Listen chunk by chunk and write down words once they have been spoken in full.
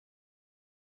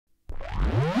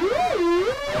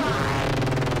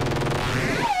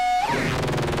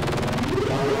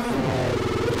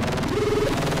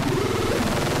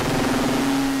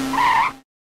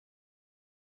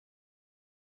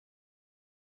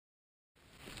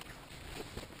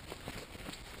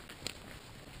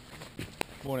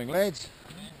Morning, lads.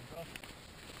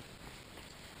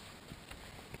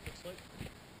 Good sleep.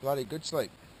 Bloody good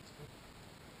sleep.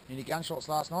 Any gunshots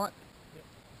last night? Yep.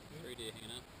 3 deer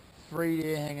hanging up. 3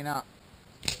 deer hanging up.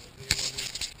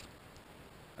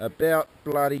 About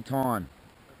bloody time.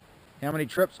 How many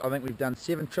trips? I think we've done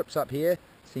 7 trips up here,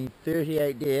 seen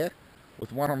 38 deer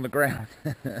with 1 on the ground.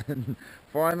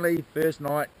 Finally, first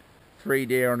night, 3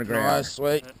 deer on the ground. Nice,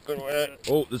 sweet. Good work.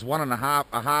 Oh, there's a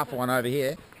half one over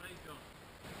here.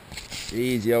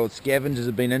 Jeez, the old scavengers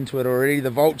have been into it already. The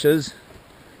vultures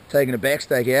taking a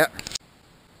backstake out.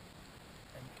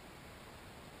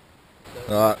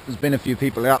 There's been a few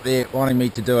people out there wanting me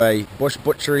to do a bush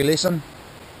butchery lesson.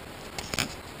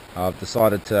 I've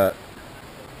decided to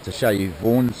show you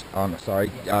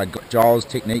Giles'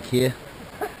 technique here.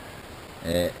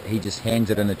 He just hangs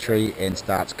it in a tree and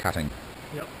starts cutting.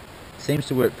 Yep. Seems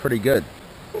to work pretty good.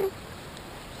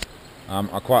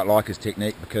 I quite like his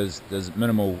technique because there's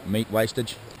minimal meat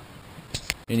wastage.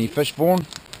 Any fish, Vaughan?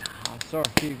 I saw a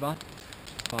few, bud.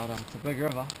 But it's a big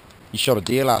river. You shot a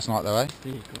deer last night though, eh?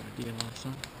 Yeah, got a deer last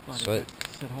night. Sweet.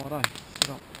 Said hi, sit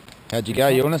up. How'd you go,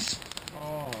 Eunice?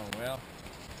 Oh, well.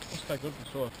 It was quite good.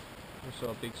 We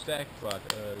saw a big stack, but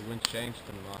the wind changed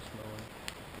in the last moment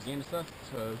against us,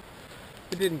 so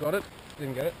we didn't get it.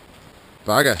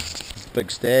 Bugger.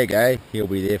 Big stag, eh? He'll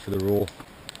be there for the raw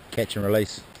catch and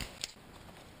release.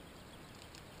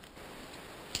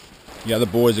 The other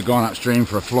boys have gone upstream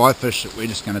for a fly fish that we're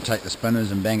just going to take the spinners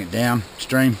and bang it down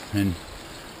stream, and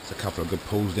there's a couple of good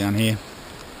pools down here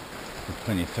with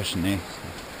plenty of fish in there.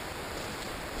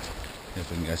 If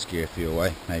we can go scare a few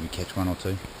away, maybe catch 1 or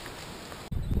 2.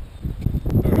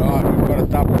 Alright, we've got a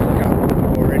double hook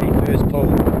up already, first pull.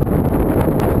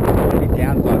 Already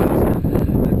down photos.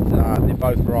 They're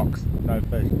both rocks, no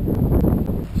fish.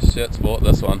 Shit sport,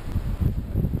 this one.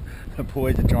 The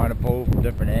boys are trying to pull from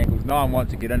different angles. No one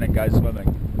wants to get in and go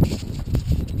swimming.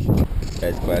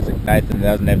 That's classic. Nathan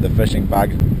doesn't have the fishing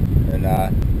bug, and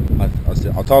I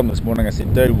told him this morning, I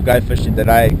said, dude, we'll go fishing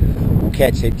today, we'll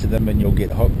catch heaps of them and you'll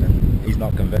get hooked, and he's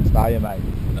not convinced, are you, mate?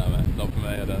 No, mate, not for me,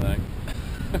 I don't think.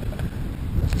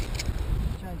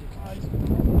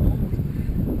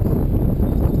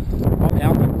 I'm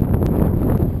helping.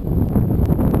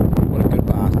 What a good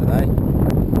bastard, eh?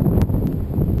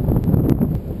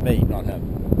 Me, not him.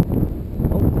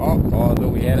 Oh,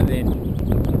 look, we had it then.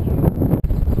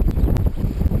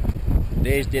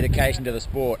 There's dedication to the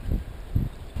sport.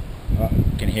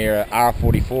 You can hear a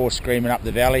R44 screaming up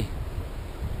the valley.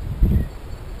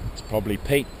 It's probably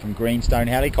Pete from Greenstone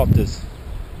Helicopters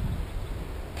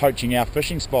poaching our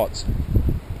fishing spots.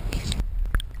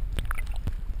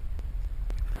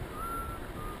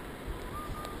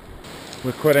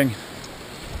 We're quitting.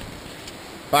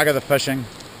 Bugger the fishing.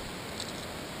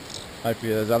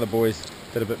 Hopefully those other boys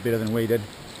did a bit better than we did. I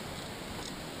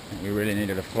think we really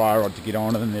needed a fly rod to get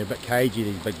on them. They're a bit cagey,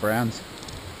 these big browns.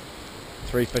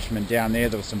 3 fishermen down there.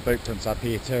 There was some boot prints up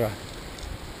here too.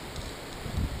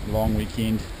 A long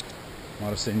weekend. Might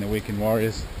have seen the Weekend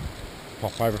Warriors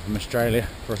pop over from Australia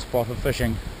for a spot of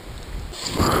fishing.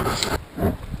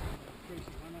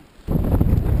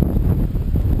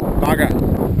 Bugger.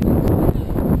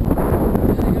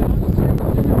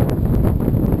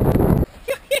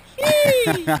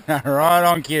 Right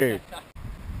on cue.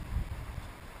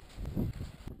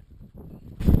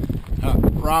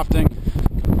 Rafting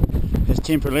has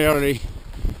temporarily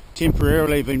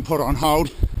been put on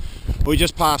hold. We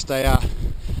just passed a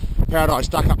paradise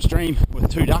duck upstream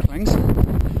with 2 ducklings,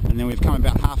 and then we've come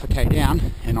about half a k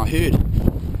down, and I heard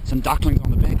some ducklings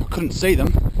on the bank. I couldn't see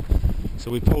them, so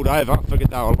we pulled over. I figured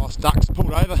they were lost ducks.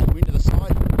 Pulled over, went to the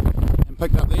side, and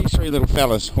picked up these 3 little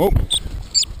fellas. Oh,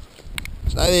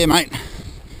 stay there, mate.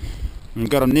 And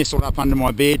got them nestled up under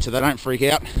my bed so they don't freak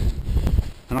out,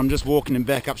 and I'm just walking them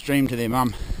back upstream to their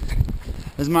mum.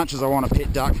 As much as I want a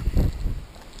pet duck,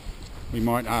 we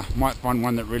might find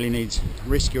one that really needs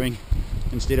rescuing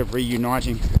instead of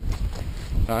reuniting.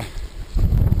 It'd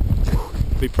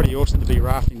be pretty awesome to be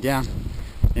rafting down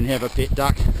and have a pet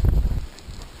duck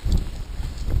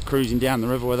cruising down the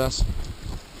river with us.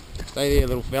 Stay there,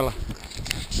 little fella.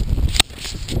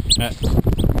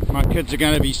 My kids are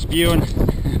going to be spewing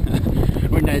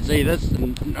when they see this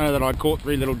and know that I caught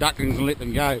 3 little ducklings and let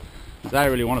them go. They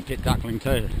really want a pet duckling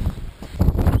too.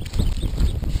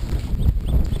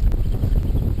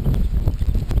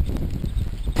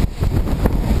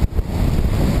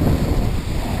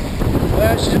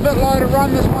 She's a bit low to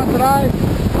run, this one today.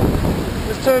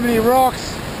 There's too many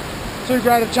rocks, too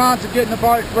great a chance of getting the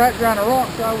boat wrapped around a rock,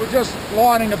 so we're just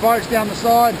lining the boats down the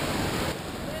side.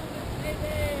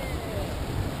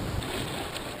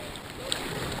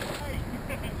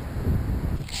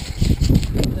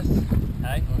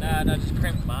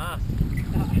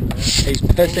 He's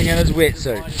pissing in his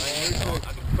wetsuit. I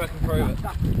can fucking prove it.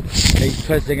 He's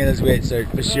pissing in his wetsuit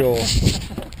for sure.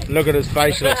 Look at his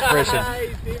facial expression.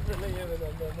 He's definitely in it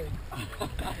on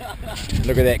me.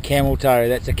 Look at that camel toe.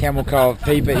 That's a camel toe of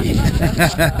pee-pee.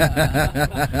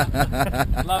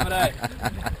 Love it, eh?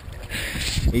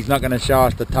 He's not going to show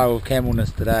us the toe of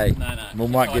camelness today. No. We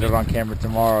might get it on camera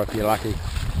tomorrow if you're lucky.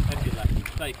 If you're lucky.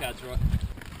 Play cards right.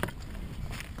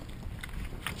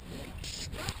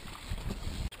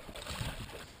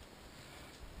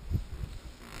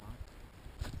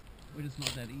 But it's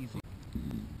not that easy.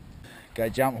 Go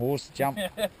jump, horse, jump.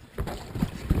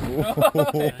 One,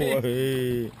 two,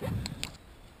 three.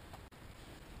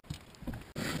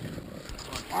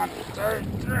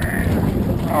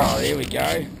 Oh, there we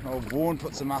go. Old Vaughan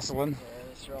put some muscle in. Yeah,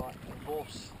 that's right.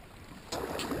 Horse.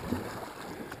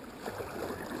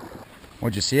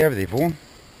 What'd you see over there, Vaughan?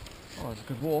 Oh, it was a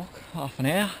good walk, half an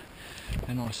hour,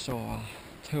 and I saw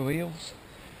 2 eels,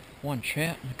 1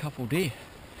 trout and a couple deer.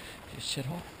 Just shit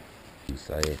hot.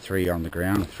 So yeah, 3 on the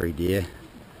ground, 3 deer.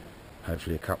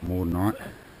 Hopefully a couple more tonight.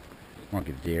 Might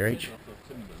get a deer each.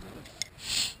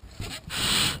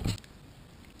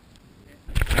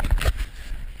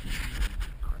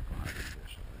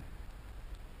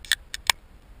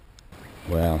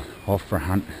 Well, off for a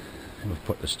hunt. We've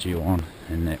put the stew on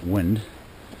in that wind.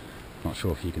 Not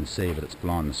sure if you can see, but it's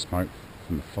blowing the smoke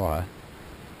from the fire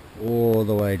all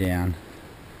the way down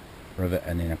river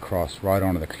and then across right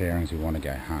onto the clearings we want to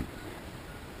go hunt.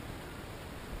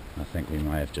 I think we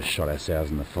may have just shot ourselves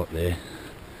in the foot there.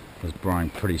 It was blowing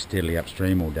pretty steadily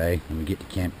upstream all day. When we get to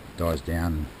camp, it dies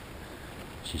down and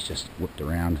she's just whipped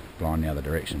around, blowing the other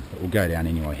direction. But we'll go down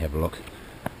anyway, have a look.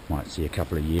 Might see a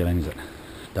couple of yearlings that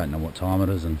don't know what time it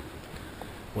is and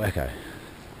wacko.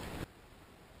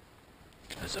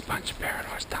 There's a bunch of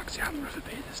paradise ducks out in the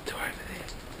riverbed. There's 2 over there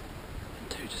and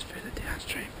 2 just further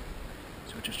downstream.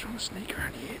 So we're just trying to sneak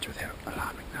around the edge without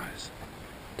alarming those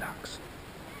ducks.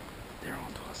 They're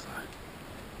on to us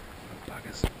though.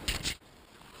 Buggers.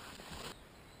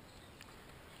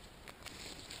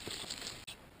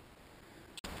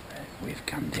 We've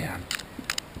come down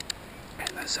and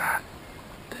there's a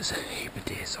heap of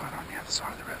deer sign on the other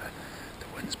side of the river. The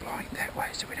wind's blowing that way,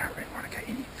 so we don't really want to go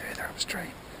any further upstream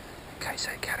in case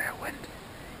they cut our wind.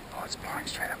 Oh, it's blowing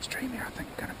straight upstream here. I think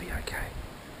we're going to be okay.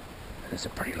 But it's a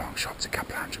pretty long shot. It's a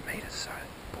couple 100 metres, so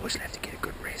boys will have to get a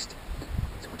good rest.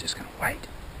 So we're just going to wait,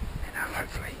 and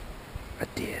hopefully a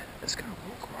deer is going to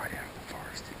walk right out of the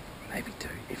forest. Maybe 2,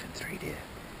 even 3 deer,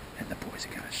 and the boys are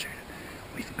going to shoot it.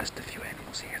 We've missed a few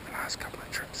animals here in the last couple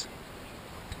of trips.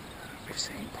 We've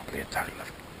seen probably a total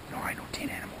of 9 or 10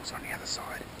 animals on the other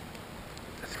side.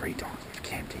 The 3 times we've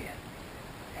camped here.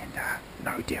 And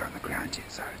no deer on the ground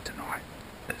yet, so tonight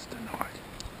is the night.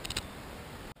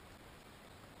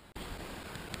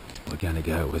 We're going to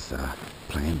go with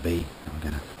plan B. We're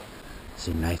going to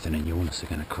see Nathan and Eunice are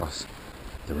going to cross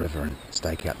the river and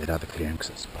stake out that other clearing because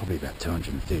it's probably about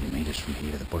 230 metres from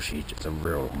here to the bush edge. It's a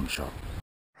real long shot.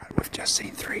 Right, we've just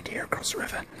seen 3 deer across the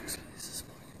river.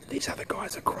 These other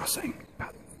guys are crossing,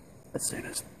 but as soon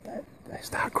as they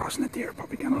start crossing, the deer are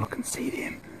probably going to look and see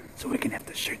them, so we're going to have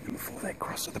to shoot them before they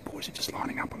cross. So the boys are just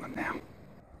lining up on them now.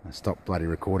 I stopped bloody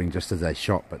recording just as they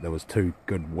shot, but there was 2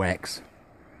 good whacks.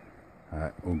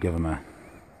 We'll give them a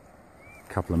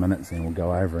couple of minutes and we'll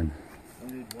go over and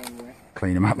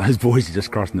clean them up. Those boys are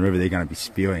just crossing the river. They're going to be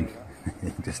spewing.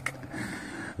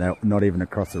 They're not even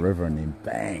across the river, and then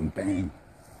bang, bang.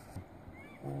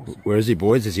 Where is he,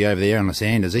 boys? Is he over there on the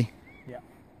sand, is he? Yeah.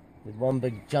 With 1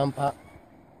 big jump up,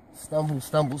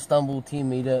 stumble, 10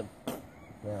 metre.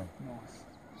 Yeah. Nice.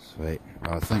 Sweet.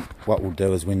 Well, I think what we'll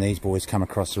do is when these boys come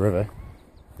across the river,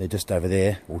 they're just over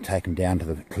there, we'll take them down to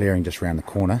the clearing just around the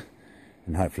corner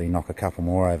and hopefully knock a couple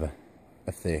more over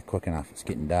if they're quick enough. It's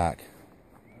getting dark.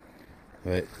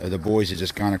 But the boys are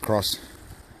just going across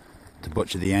to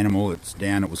butcher the animal. It's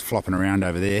down, it was flopping around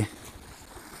over there.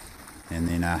 And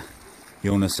then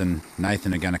Eunice and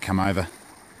Nathan are going to come over,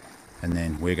 and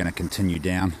then we're going to continue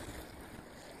down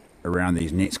around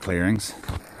these nets clearings,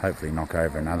 hopefully knock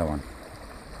over another one.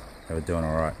 So we're doing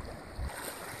alright.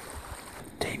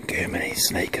 Team Germany's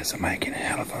sneakers are making a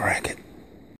hell of a racket.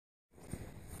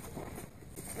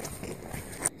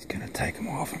 He's going to take them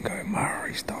off and go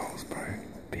Maori styles, bro.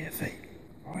 Bare feet.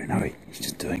 I know he's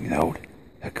just doing the old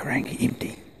Hikarangi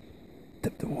empty.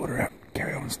 Dip the water out,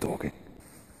 carry on stalking.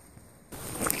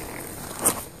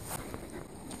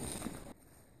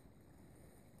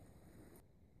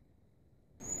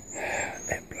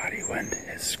 That bloody wind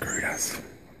has screwed us. It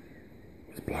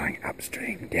was blowing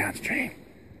upstream, downstream.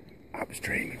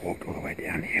 Upstream, we walked all the way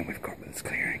down here and we've got this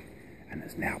clearing, and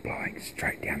it's now blowing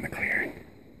straight down the clearing.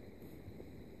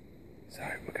 So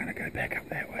we're going to go back up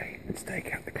that way and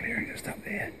stake out the clearing just up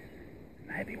there.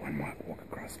 Maybe one might walk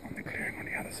across on the clearing on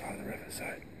the other side of the river, so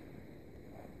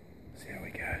see how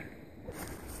we go.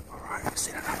 Alright, I've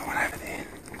seen another one over there.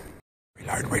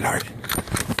 Reload.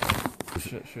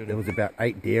 There was about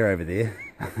 8 deer over there.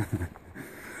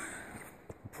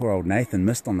 Poor old Nathan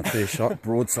missed on the first shot,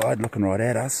 broadside, looking right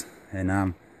at us.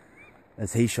 And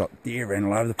as he shot, deer ran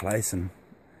all over the place, and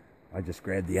I just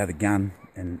grabbed the other gun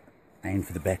and aimed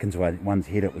for the back into one's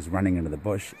head. It was running into the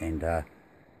bush, and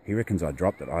he reckons I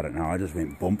dropped it. I don't know. I just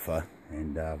went boomfer,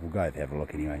 and we'll go have a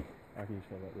look anyway. I can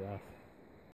show that, yeah.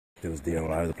 There was deer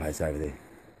all over the place over there.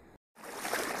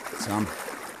 Some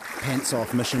pants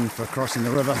off mission for crossing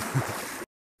the river.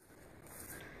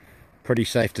 Pretty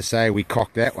safe to say we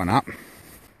cocked that one up.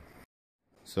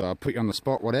 So I'll put you on the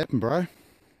spot. What happened, bro?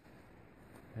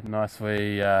 Had a nice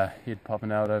wee head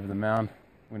popping out over the mound.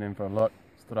 Went in for a look,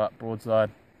 stood up broadside,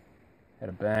 had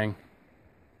a bang.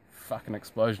 Fucking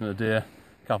explosion of deer.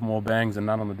 A couple more bangs and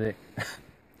none on the deck.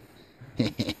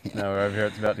 Now we're over here,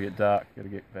 it's about to get dark. Gotta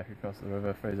get back across the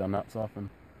river, freeze our nuts off and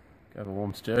go to a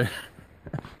warm stew.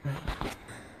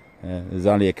 Yeah, there's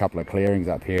only a couple of clearings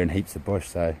up here and heaps of bush,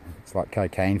 so it's like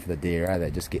cocaine for the deer, eh? They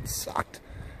just get sucked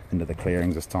into the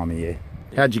clearings this time of year.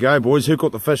 How'd you go, boys? Who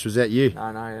caught the fish? Was that you? No,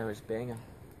 it was banger.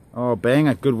 Oh,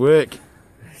 banger. Good work.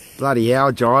 Bloody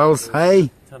hell, Giles. Hey?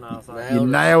 You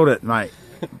nailed it, mate.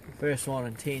 First one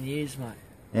in 10 years, mate.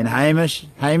 And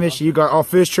Hamish, you got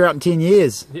first trout in 10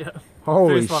 years. Yeah.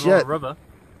 Holy First one shit. on the river.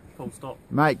 Full stop.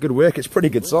 Mate, good work. It's pretty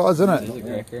good size, isn't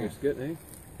it? It's good, eh?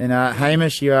 And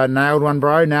Hamish, you nailed one,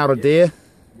 bro. Nailed a deer.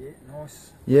 Yeah,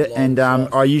 nice. Yeah, and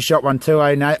oh, you shot one too,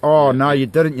 eh, Nate? Oh, no, you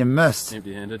didn't. You missed.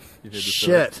 Empty-handed. You've had the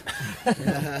Shit.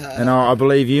 And I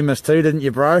believe you missed too, didn't you,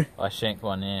 bro? I shanked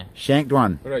one, yeah. Shanked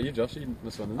one. What about you, Josh? You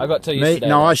missed one, didn't I got two Me? yesterday.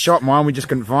 No, I shot mine. We just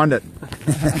couldn't find it.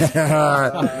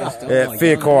 Yeah,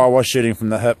 fair call. I was shooting from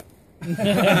the hip.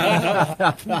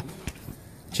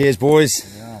 Cheers, boys.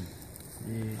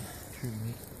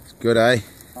 It's good, eh?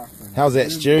 How's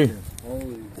that stew?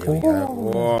 There we go.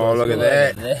 Whoa, look at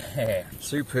that.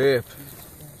 Superb.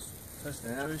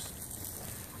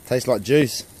 Tastes like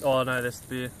juice. Oh no, that's the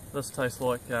beer. This tastes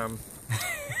like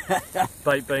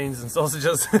baked beans and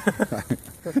sausages.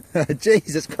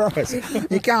 Jesus Christ.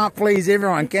 You can't please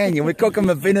everyone, can you? We cook him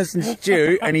a venison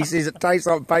stew and he says it tastes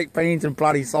like baked beans and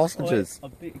bloody sausages. I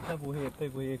bet a couple here,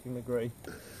 people here can agree.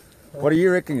 What are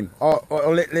you reckoning? Oh,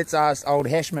 let's ask old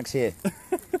Hash Mix here.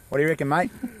 What do you reckon, mate?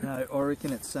 No, I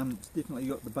reckon it's definitely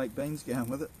got the baked beans going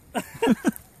with it.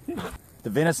 The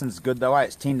venison's good though, eh?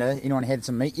 It's tender. Anyone had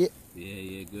some meat yet?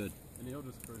 Yeah, good. And he'll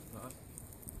just cruise past.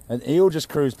 An eel just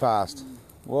cruised past.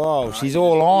 Whoa, she's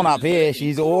all on up here.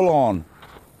 She's all on.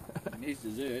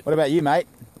 What about you, mate?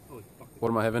 What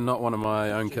am I having? Not one of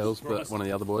my own kills, but one of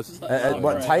the other boys.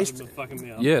 What taste?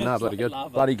 Yeah, no, bloody good.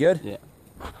 Bloody good? Yeah.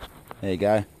 There you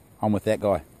go. I'm with that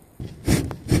guy.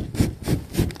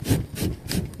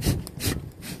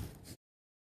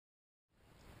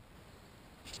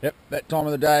 Yep, that time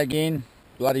of the day again.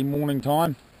 Bloody morning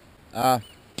time. Our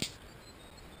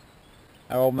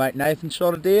old mate Nathan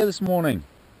shot a deer this morning.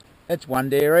 It's 1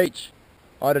 deer each.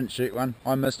 I didn't shoot one.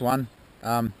 I missed one.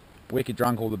 Wicked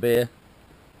drunk all the beer.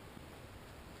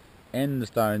 And the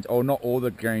stones. Oh, not all the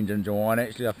green ginger wine.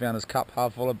 Actually, I found his cup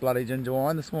half full of bloody ginger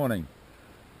wine this morning.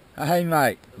 Hey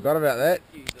mate, forgot about that.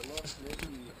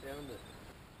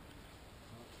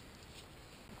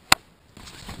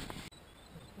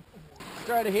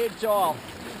 Straight ahead, child.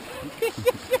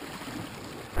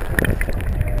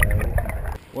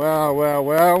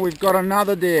 Well, we've got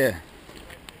another deer.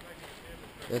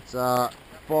 It's 5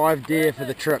 deer for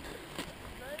the trip.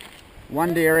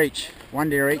 1 deer each. 1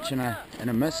 deer each and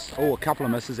a miss. Oh, a couple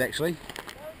of misses actually.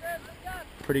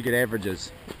 Pretty good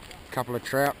averages. A couple of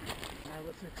trout.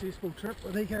 Successful trip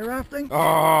with EcoRafting.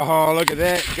 Oh, look at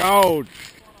that, gold!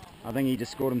 I think he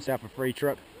just scored himself a free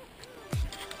trip.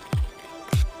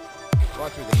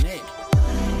 Right through the neck.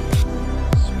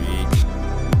 Sweet.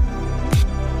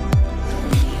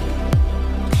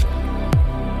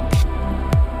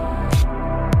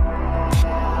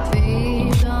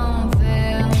 Please don't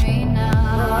fail me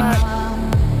now.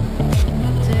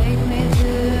 Take me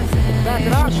to the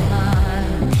finish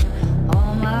line.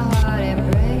 All my heart it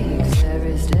breaks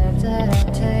every step that I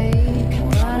take.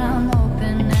 But I'm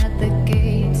open at the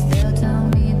gates. They'll tell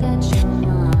me that you're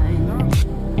mine.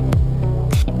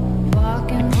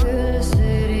 Walking through the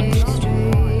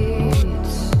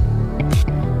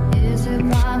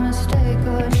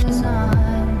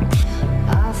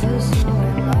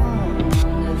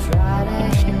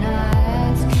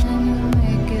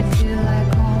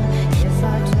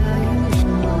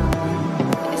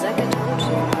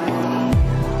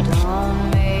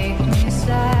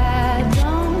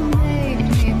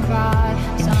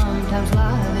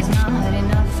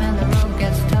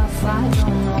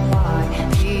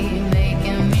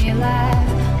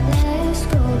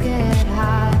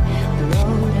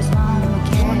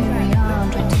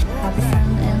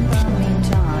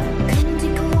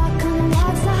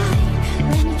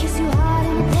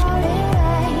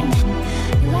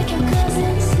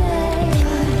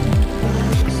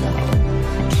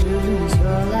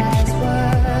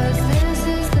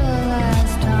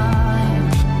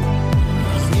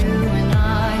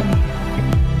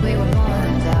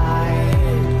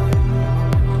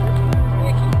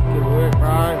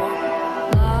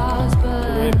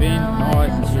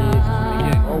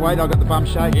bum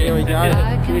shake. Here we go.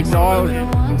 Cheers, Giles.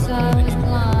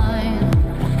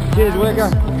 Cheers, Wicker.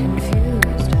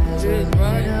 Cheers,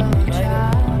 mate.